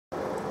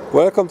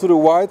Welcome to the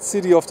white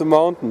city of the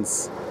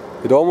mountains.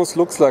 It almost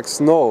looks like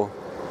snow.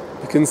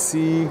 You can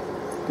see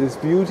this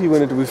beauty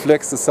when it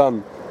reflects the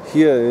sun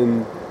here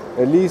in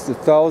at least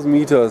 1,000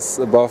 meters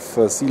above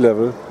sea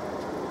level,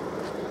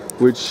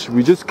 which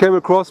we just came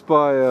across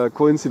by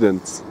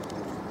coincidence.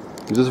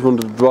 We just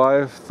wanted to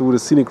drive through the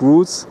scenic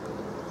routes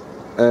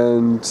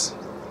and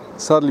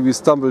suddenly we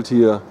stumbled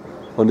here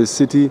on this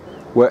city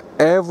where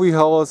every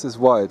house is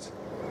white.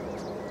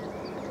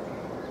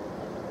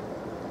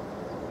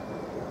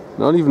 I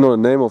don't even know the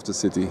name of the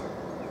city.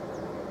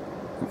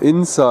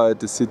 Inside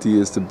the city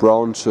is the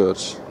brown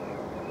church.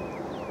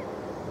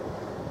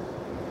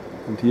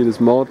 And here this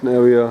mountain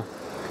area.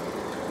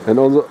 And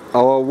on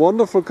our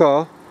wonderful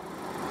car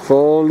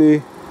for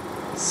only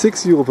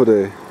 €6 per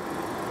day.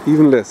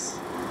 Even less.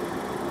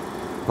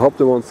 I hope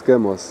they won't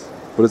scam us.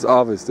 But it's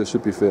Avis, they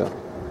should be fair.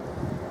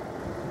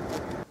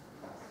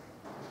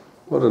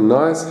 What a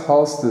nice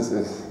house this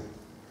is.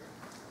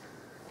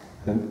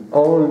 And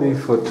only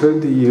for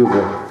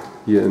 €20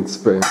 here in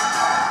Spain.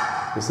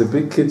 With a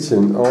big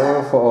kitchen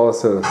all for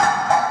ourselves.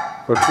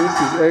 But Chris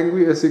is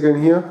angry, as you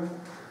can hear.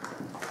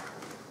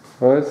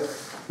 Right?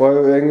 Why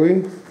are you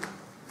angry?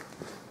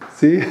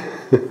 See?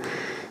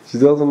 She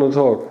doesn't want to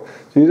talk.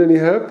 Do you need any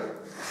help?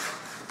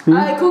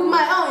 I cook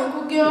my own, you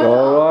cook your own.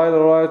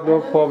 Alright,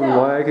 no problem.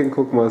 I can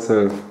cook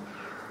myself.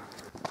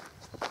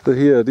 So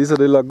here, these are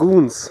the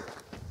lagoons.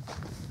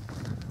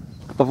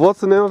 Of what's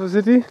the name of the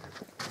city?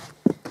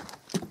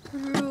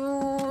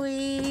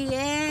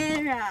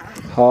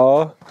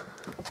 How?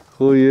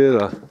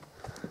 Rueda.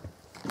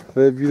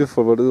 Very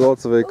beautiful, but it's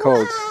also very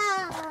cold.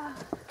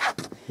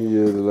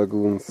 Here, the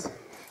lagoons.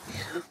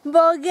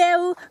 Porque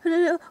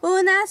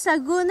unas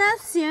lagunas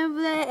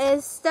siempre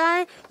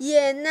están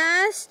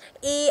llenas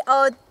y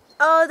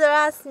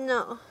otras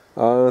no. I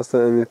don't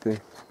understand anything.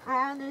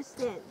 I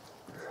understand.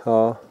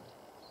 How?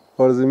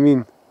 What does it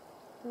mean?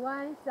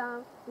 One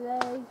some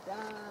lakes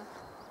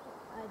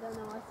I don't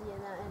know what's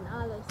llena and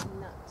others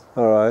not.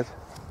 Alright.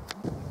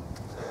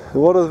 The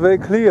water is very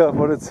clear,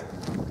 but it's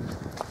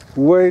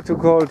way too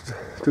cold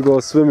to go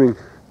swimming.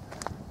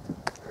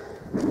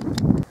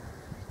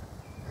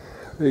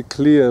 Very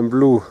clear and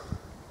blue.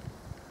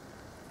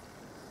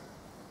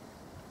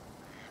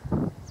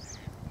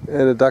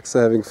 And the ducks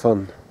are having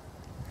fun.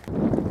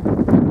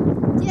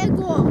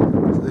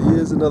 So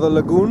here's another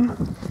lagoon.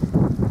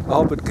 I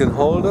hope it can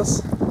hold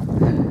us.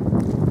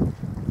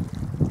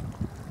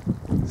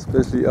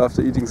 Especially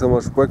after eating so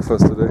much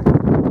breakfast today.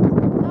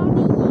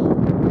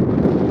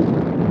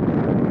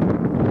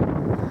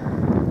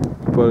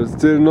 But it's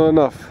still not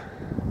enough.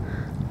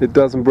 It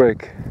doesn't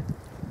break.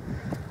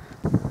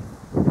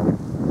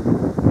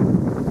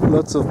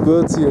 Lots of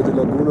birds here at the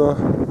Laguna.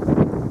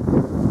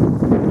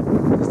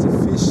 There's the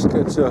fish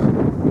catcher.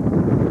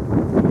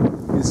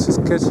 He's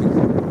just catching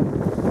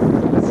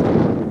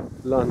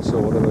lunch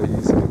or whatever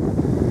he's eating.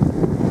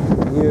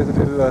 And here's a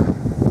little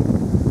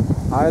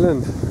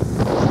island.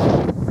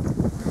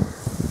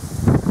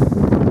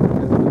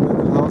 And a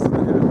little house on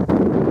the hill.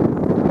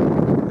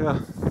 Yeah.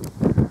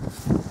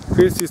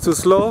 She's too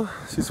slow,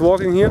 she's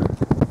walking here.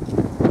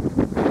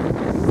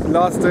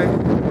 Last day.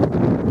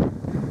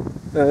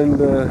 And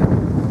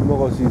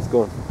tomorrow she's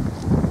gone.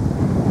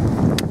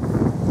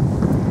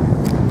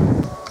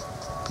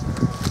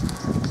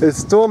 It's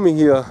stormy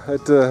here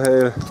at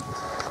the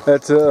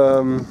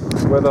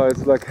weather,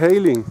 it's like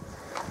hailing.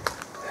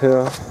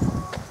 Yeah.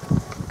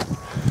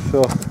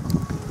 So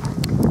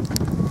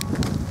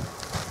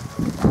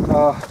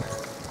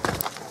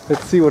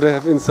let's see what they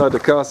have inside the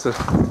castle.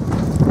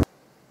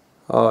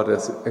 Oh,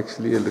 there's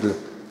actually a little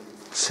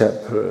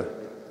chapel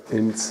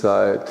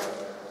inside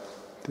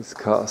this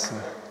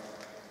castle.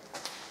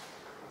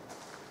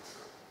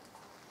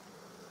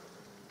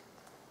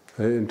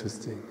 Very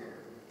interesting.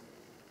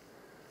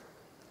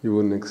 You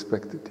wouldn't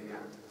expect it here.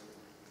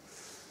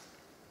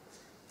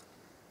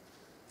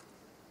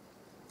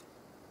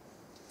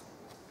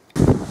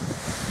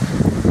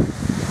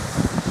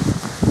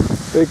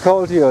 Very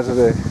cold here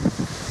today.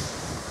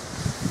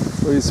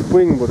 It's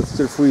spring, but it's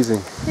still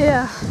freezing.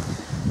 Yeah.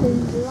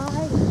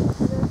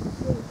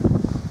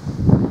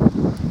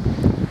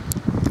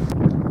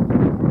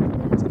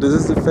 So this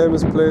is the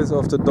famous place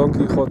of the Don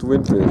Quixote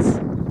windmills.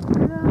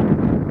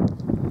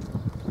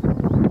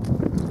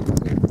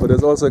 But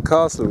there's also a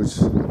castle which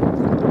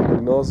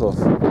nobody knows of.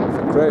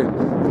 Great.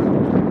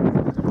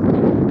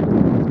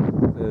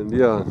 And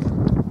yeah,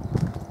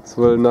 it's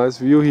a very nice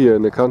view here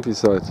in the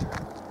countryside.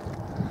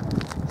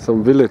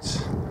 Some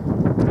village.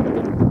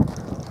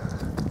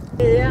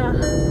 Yeah,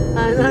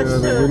 I'm not sure.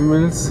 The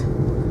windmills.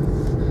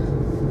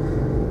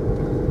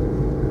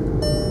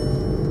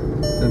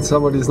 And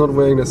somebody is not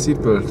wearing a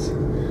seatbelt.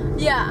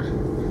 Yeah.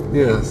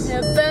 Yes.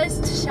 The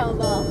best 小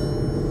宝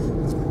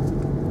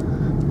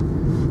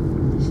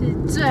是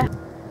最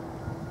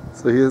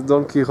So here's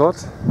Don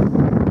Quixote.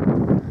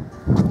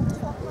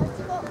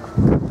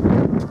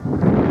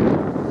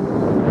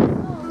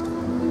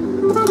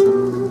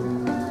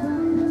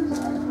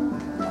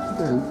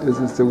 And this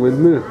is the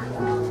windmill.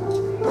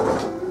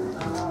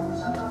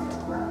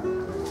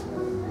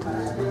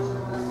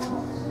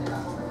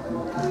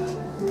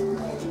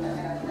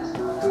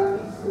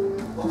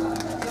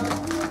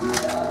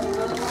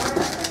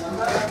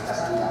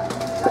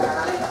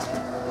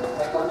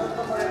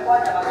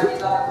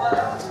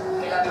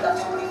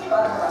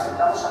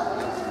 pausa.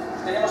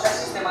 Tenemos el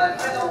sistema del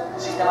freno,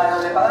 un sistema de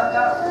doble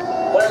palanca,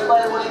 con el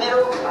cual el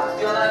molinero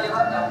acciona y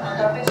levanta un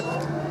contrapeso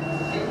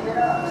y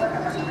libera la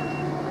capacidad.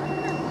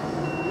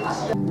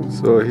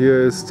 So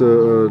here is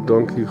the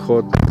Don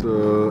Quixote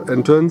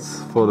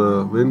entrance for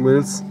the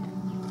windmills,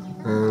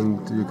 and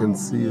you can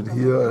see it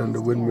here, and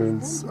the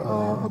windmills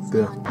are up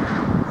there.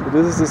 So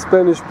this is the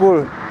Spanish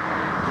bull.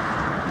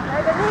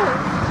 I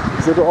believe.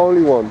 Is it the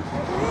only one? It is.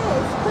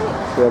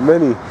 Quick. There are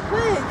many.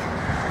 Quick.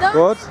 Don't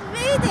What?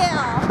 video.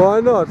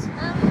 Why not?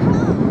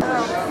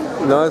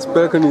 Nice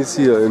balconies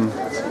here in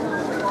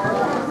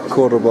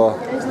Cordoba.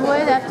 It's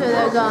wait after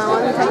they're gone. I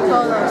want to take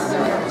photos.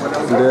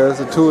 And there's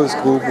a tourist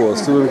group or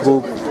student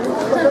group.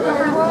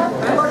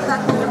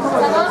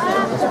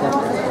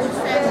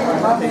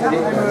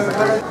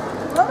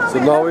 So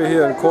now we're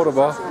here in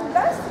Cordoba.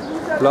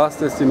 Last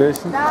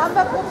destination.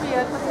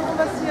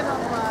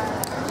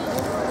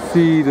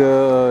 See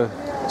the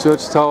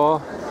church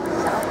tower.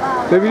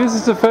 Maybe this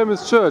is the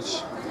famous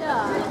church.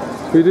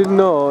 We didn't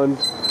know, and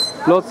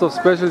lots of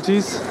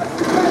specialties,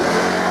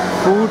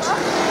 food,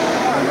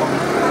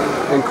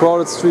 and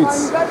crowded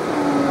streets.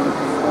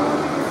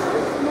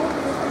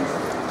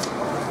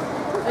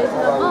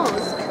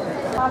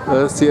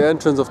 There's the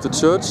entrance of the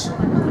church.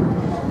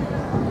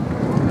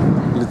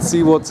 Let's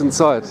see what's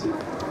inside.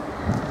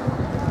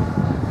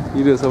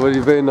 Here there's already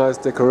very nice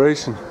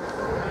decoration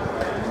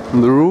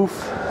on the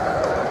roof.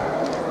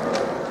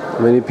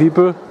 Many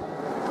people,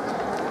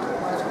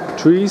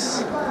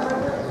 trees.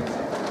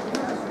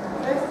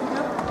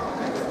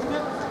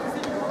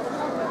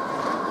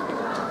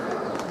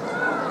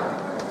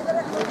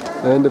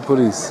 And the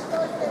police.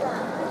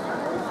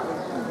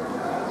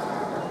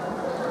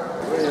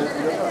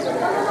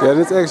 Yeah,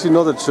 it's actually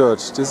not a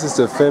church. This is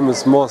the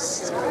famous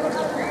mosque,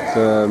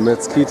 the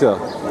Mezquita.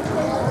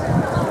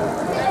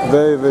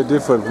 Very, very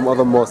different from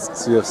other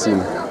mosques we have seen.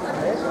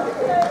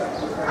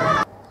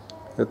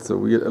 That's a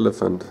weird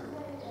elephant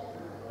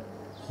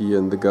here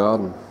in the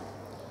garden.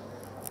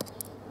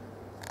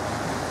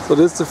 So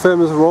this is the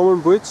famous Roman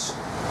bridge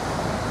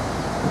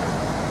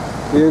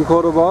here in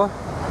Cordoba.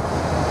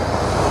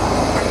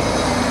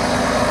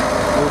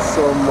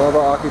 Some other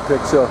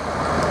architecture,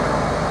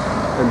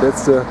 and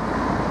that's the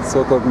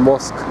so-called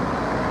mosque.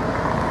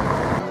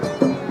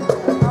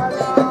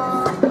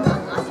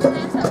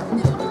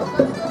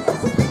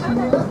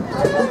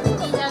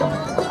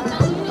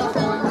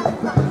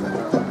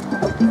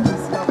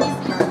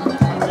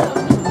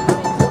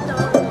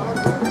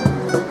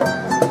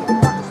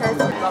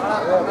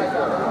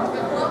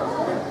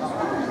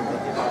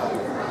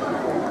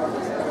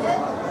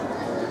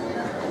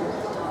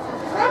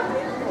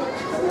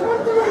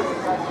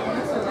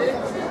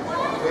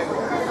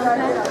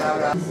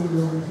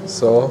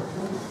 So,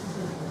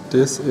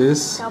 this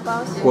is,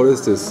 what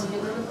is this?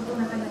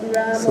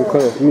 Some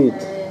kind of meat.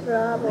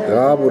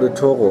 Rabo de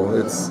toro.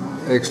 It's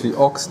actually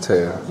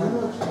oxtail.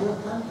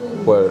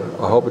 Well,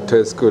 I hope it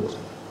tastes good.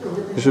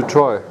 You should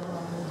try.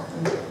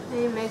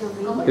 Can you make a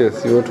video?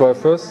 Yes, you want to try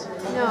first?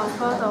 No,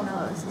 photo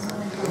first.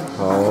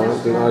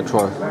 Oh, then I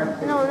try.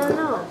 No.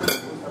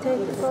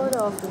 Take a photo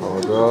of me.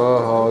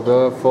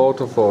 Harder,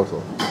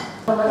 photo.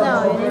 No,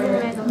 you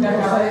need to make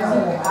a video.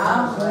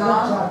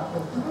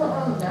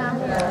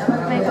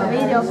 Make a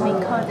video of me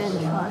cut and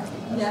try.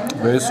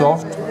 Very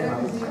soft.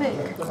 Quick.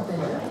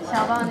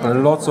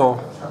 And lots of,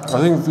 I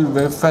think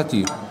very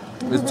fatty.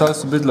 It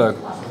tastes a bit like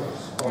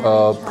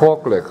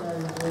pork leg,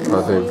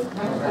 I think.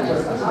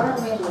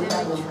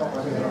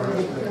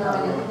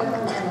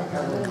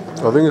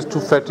 I think it's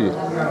too fatty.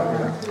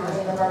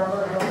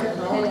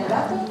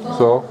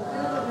 So?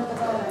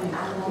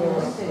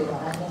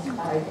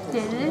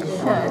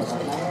 Delicious.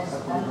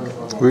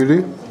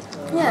 Really?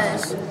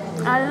 Yes,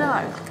 I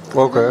like.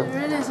 Okay. It's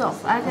really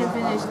soft. I can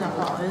finish the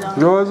whole.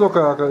 No, it's okay,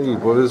 I can eat,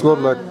 but it's not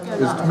like,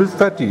 it's a bit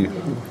fatty.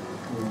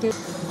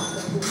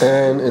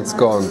 And it's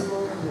gone.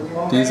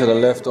 These are the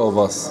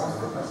leftovers.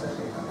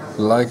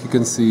 Like you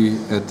can see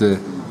at the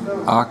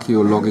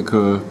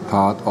archaeological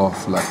part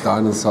of like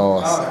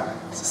dinosaurs.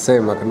 It's the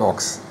same like an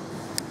ox.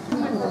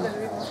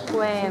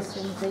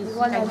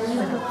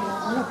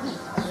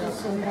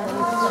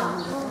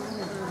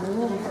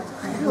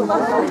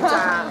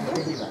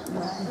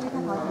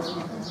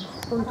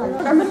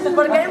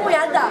 Porque eres muy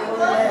alta.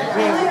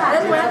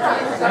 Eres muy alta.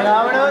 Venga,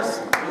 vámonos.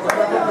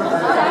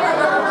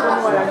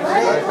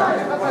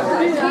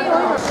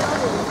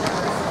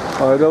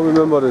 I don't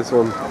remember this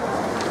one.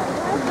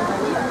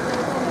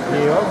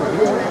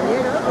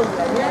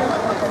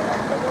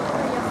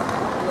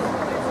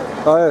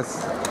 Ah, yes.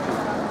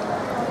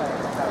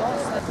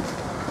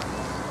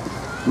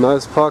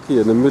 Nice park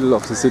here in the middle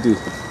of the city.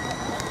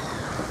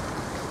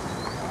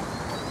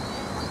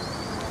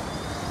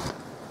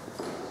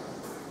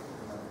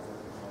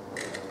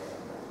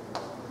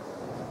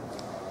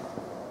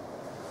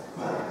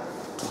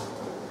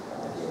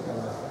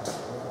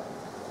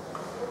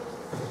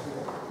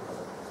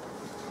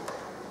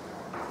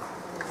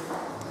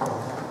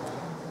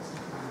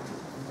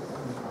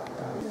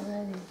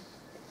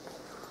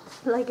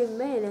 Like in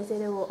May, they say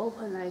they will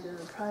open like a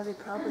private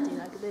property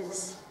like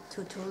this.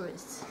 to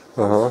tourists.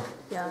 Uh-huh.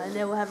 Yeah, and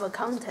they will have a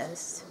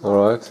contest.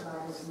 Alright.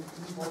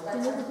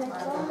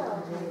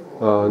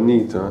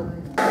 Neat, huh?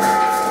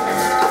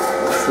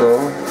 So,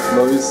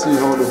 now you see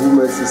who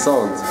makes the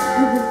sound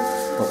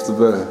of the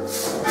bell.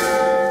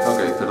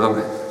 Okay,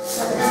 perdone.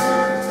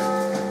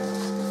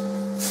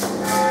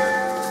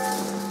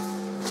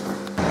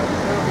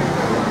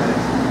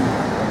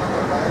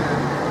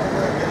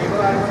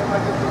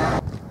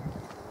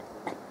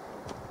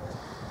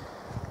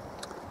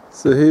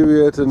 So here we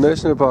are at the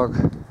national park,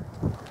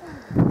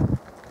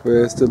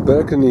 where is the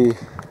balcony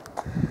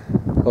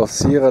of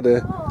Sierra de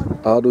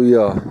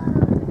Ardoya.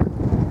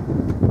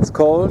 It's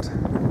cold,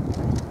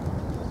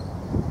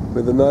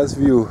 with a nice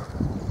view.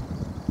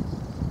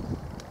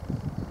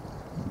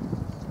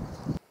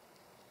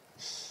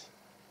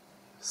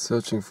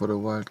 Searching for the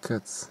wild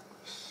cats.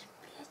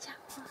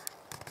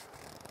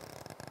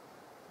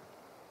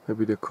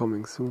 Maybe they're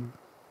coming soon.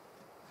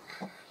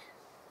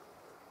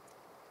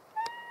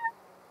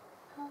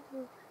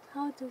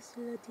 How does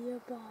the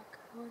deer bark?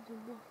 I want to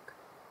walk.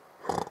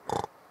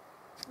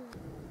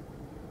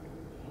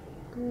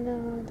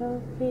 No,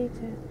 don't feed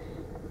it.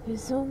 You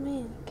zoom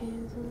in. Can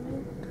you zoom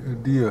in? A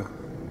deer.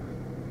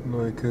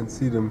 No, I can't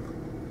see them.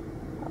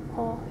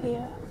 Oh,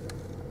 here.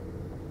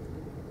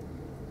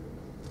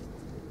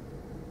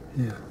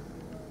 Here.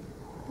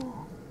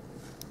 Oh.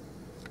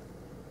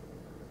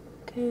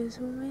 Can you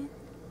zoom in?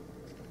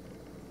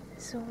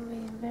 Zoom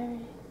in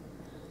very.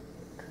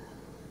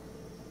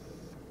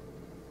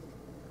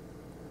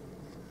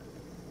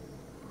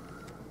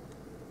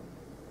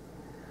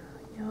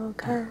 You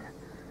can.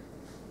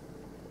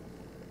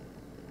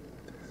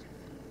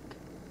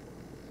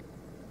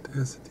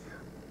 There's a deer.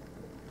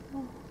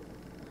 Oh,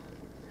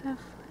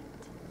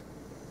 perfect.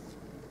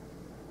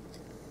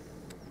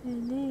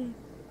 Indeed.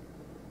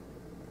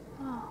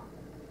 Wow.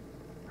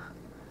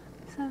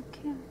 So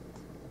cute.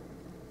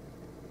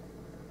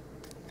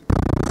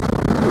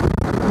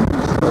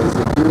 There's a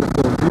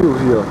beautiful view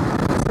here.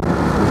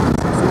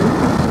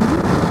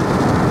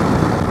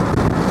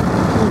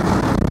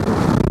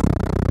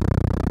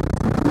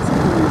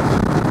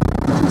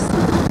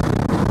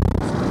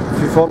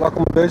 Have you found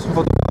accommodation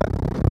for the night?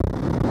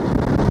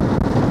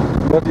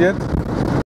 Not yet?